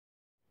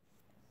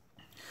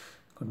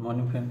Good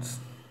morning friends.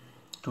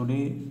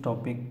 Today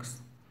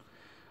topics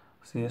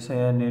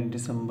CSIR NET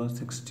December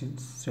 16th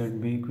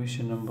set B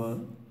question number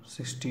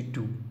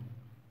 62.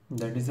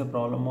 That is a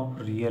problem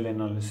of real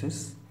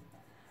analysis.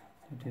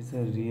 It is a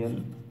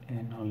real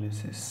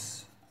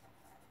analysis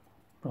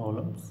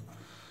problems.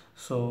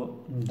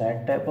 So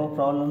that type of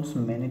problems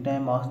many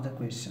times ask the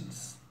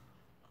questions.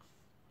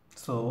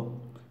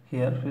 So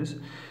here is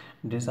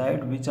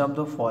decide which of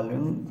the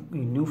following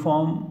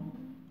uniform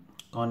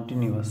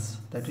continuous,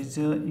 that is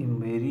a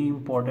very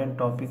important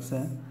topics,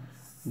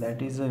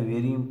 that is a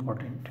very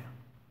important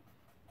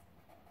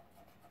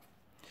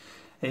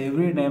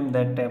every time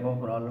that type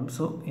of problem.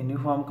 So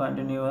uniform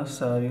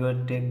continuous, you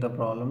will take the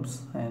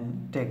problems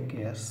and take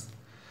cares.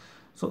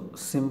 So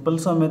simple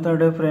sum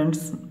method,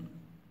 friends,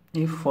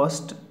 if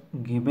first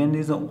given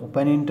is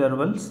open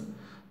intervals,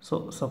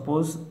 so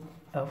suppose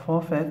f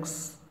of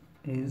x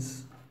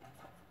is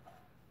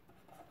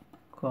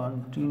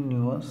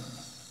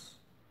continuous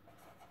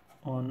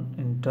on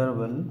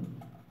interval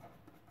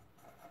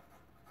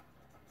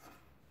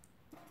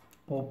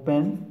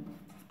open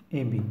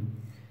AB,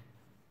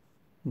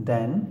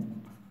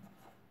 then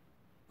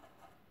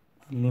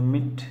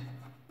limit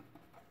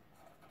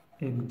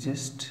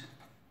exist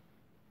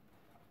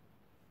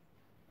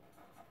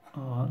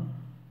or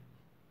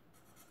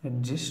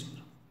exist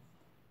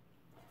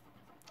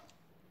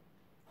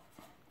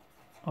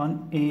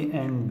on A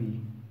and B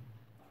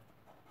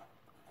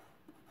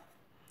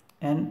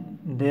and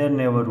their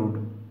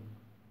neighborhood.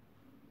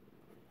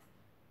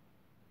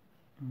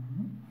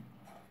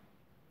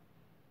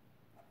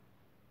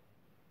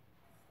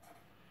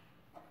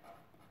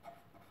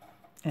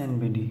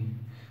 NBD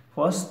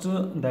first,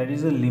 that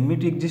is a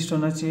limit exist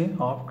होना चाहिए,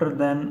 after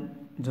then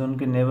जो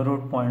उनके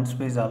neighborhood points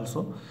पे is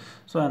also.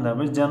 So and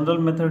the general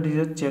method is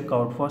a check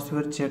out. First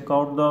we will check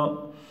out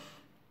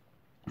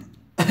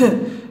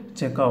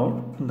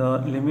the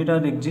limit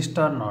are exist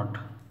or not.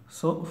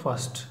 So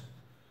first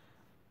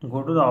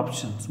go to the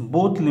options,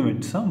 both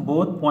limits,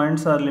 both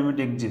points are limit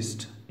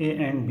exist A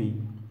and B.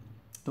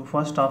 So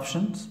first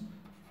options,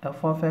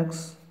 f of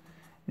x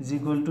is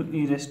equal to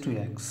e raised to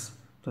x.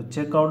 So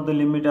check out the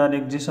limit are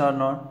exist or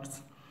not.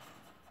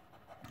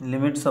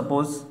 Limit,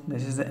 suppose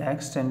this is the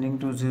x tending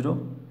to 0,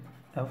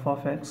 f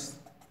of x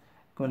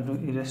equal to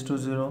e raised to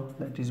 0,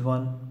 that is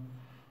 1.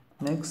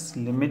 Next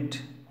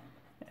limit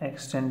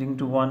x tending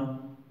to 1,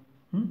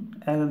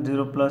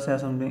 0 plus or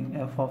something,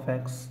 f of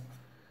x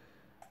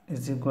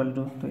is equal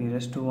to e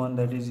raised to 1,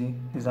 that is e,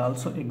 is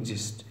also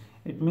exist.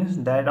 It means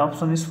that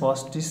option is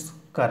first is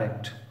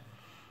correct.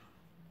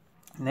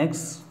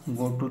 Next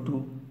go to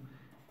 2,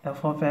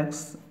 f of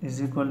x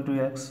is equal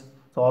to x.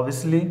 So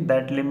obviously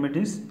that limit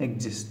is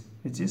exist,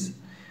 which is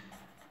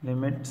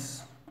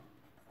limits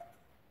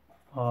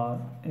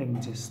or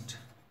exist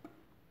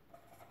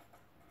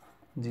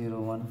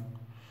 0 1,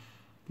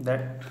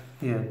 that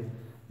here.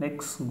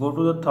 Next go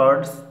to the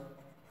third,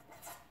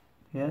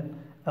 here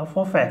f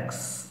of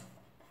x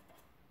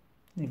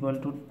equal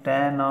to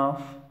tan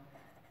of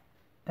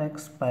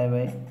x pi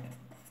by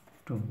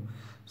 2.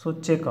 So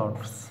check out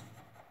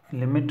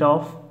limit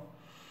of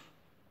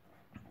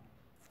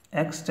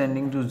x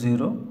tending to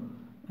 0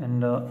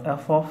 and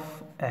f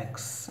of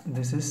x,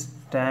 this is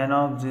tan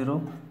of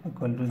 0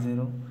 equal to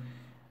 0,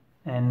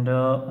 and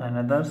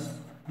another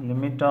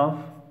limit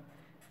of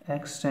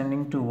x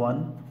tending to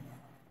 1,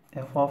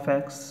 f of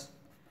x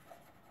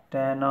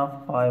tan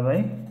of pi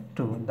by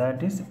 2,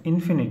 that is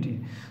infinity.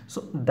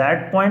 So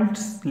that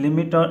point's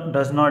limit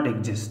does not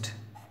exist,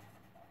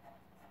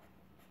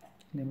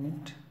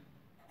 limit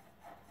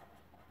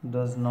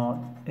does not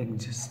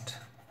exist.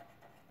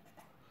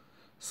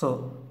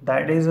 So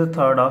that is the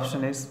third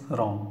option is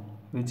wrong.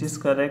 Which is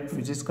correct?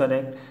 Which is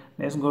correct?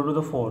 Let's go to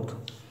the fourth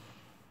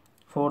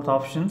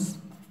options,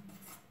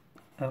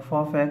 f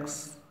of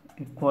x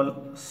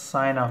equal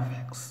sine of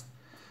x.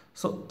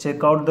 So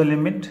check out the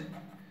limit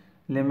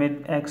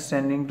x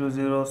tending to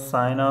 0,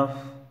 sine of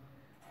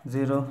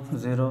 0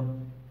 0,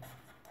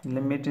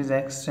 limit is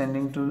x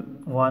tending to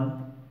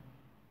 1,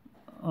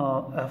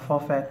 f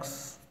of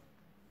x,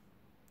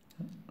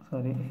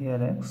 sorry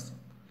here x,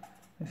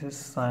 this is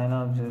sine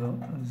of 0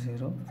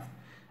 0,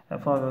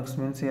 f of x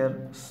means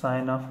here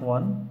sine of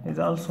 1 is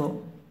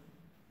also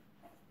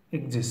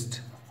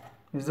exist,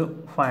 is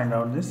to find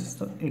out this,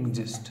 so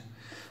exist.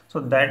 So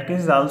that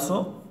case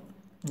also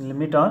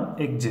limit or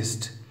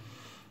exist.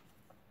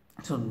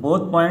 So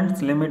both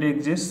points limit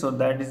exist, so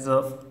that is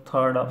the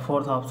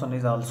fourth option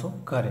is also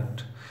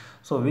correct.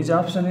 So which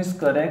option is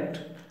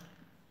correct?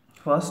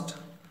 First,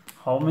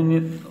 how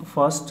many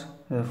first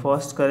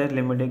correct,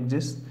 limit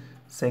exists.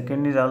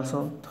 Second is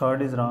also,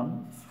 third is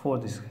wrong,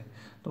 fourth is correct.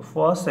 So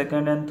first,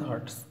 second and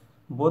third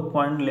both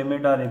point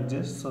limit are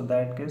exist, so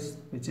that case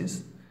which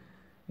is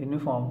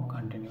uniform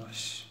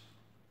continuous.